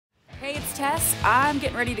Tess. I'm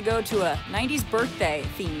getting ready to go to a 90s birthday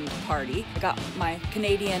themed party. I got my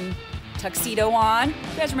Canadian tuxedo on.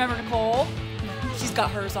 You guys remember Nicole? She's got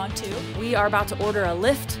hers on too. We are about to order a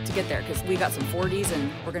Lyft to get there because we got some 40s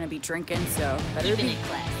and we're gonna be drinking, so better Keeping it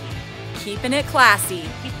classy. Keeping it classy.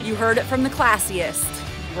 You heard it from the classiest.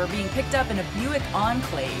 We're being picked up in a Buick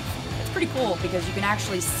Enclave. It's pretty cool because you can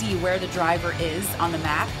actually see where the driver is on the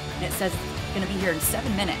map, and it says it's gonna be here in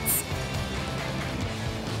 7 minutes.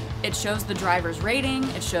 It shows the driver's rating,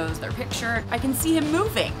 it shows their picture. I can see him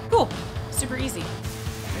moving. Cool, super easy.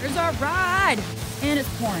 Here's our ride, and it's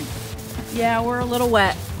pouring. Yeah, we're a little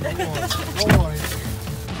wet. Don't worry.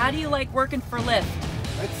 How do you like working for Lyft?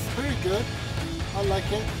 It's pretty good. I like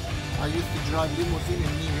it. I used to drive limousine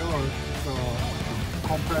in New York, so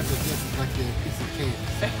compared to this, it's like a piece of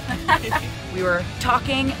cake. We were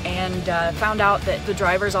talking and found out that the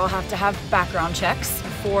drivers all have to have background checks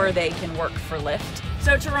before they can work for Lyft.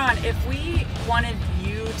 So Tehran, if we wanted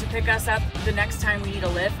you to pick us up the next time we need a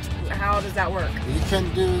Lyft, how does that work? You can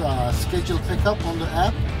do a schedule pickup on the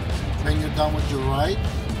app when you're done with your ride.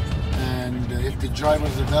 And if the driver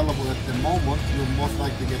is available at the moment, you'll most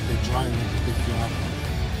likely get the driver to pick you up.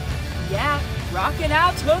 Yeah, rocking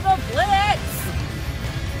out to the Blitz!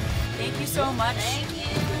 Thank you so much. Thank you.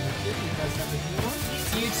 You guys have a good one.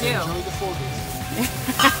 You too. Enjoy the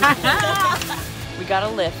 40s. We got a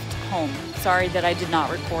Lyft home. Sorry that I did not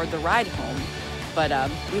record the ride home, but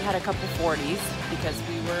we had a couple 40s because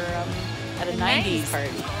we were at a 90s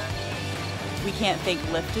party. We can't thank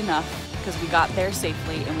Lyft enough because we got there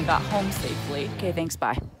safely and we got home safely. Okay, thanks,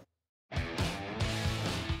 bye.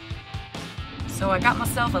 So I got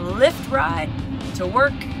myself a Lyft ride to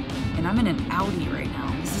work, and I'm in an Audi right now.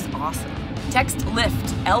 This is awesome. Text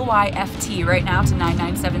Lyft, L-Y-F-T, right now to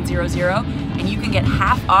 99700, and you can get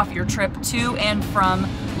half off your trip to and from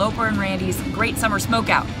Loper and Randy's Great Summer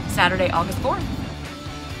Smokeout, Saturday, August 4th.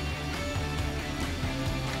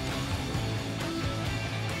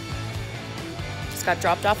 Just got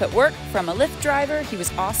dropped off at work from a Lyft driver. He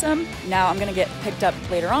was awesome. Now I'm gonna get picked up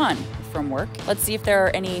later on from work. Let's see if there are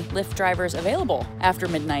any Lyft drivers available after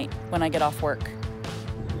midnight when I get off work.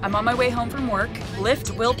 I'm on my way home from work.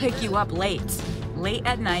 Lyft will pick you up late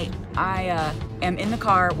at night. I am in the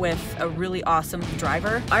car with a really awesome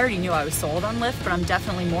driver. I already knew I was sold on Lyft, but I'm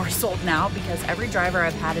definitely more sold now because every driver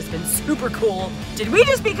I've had has been super cool. Did we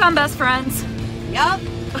just become best friends? Yup.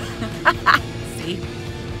 See?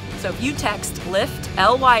 So if you text Lyft,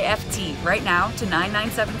 L-Y-F-T, right now to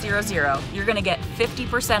 99700, you're gonna get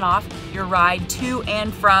 50% off your ride to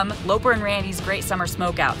and from Loper and Randy's Great Summer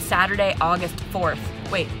Smokeout, Saturday, August 4th.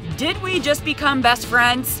 Wait, did we just become best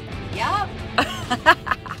friends? Yup.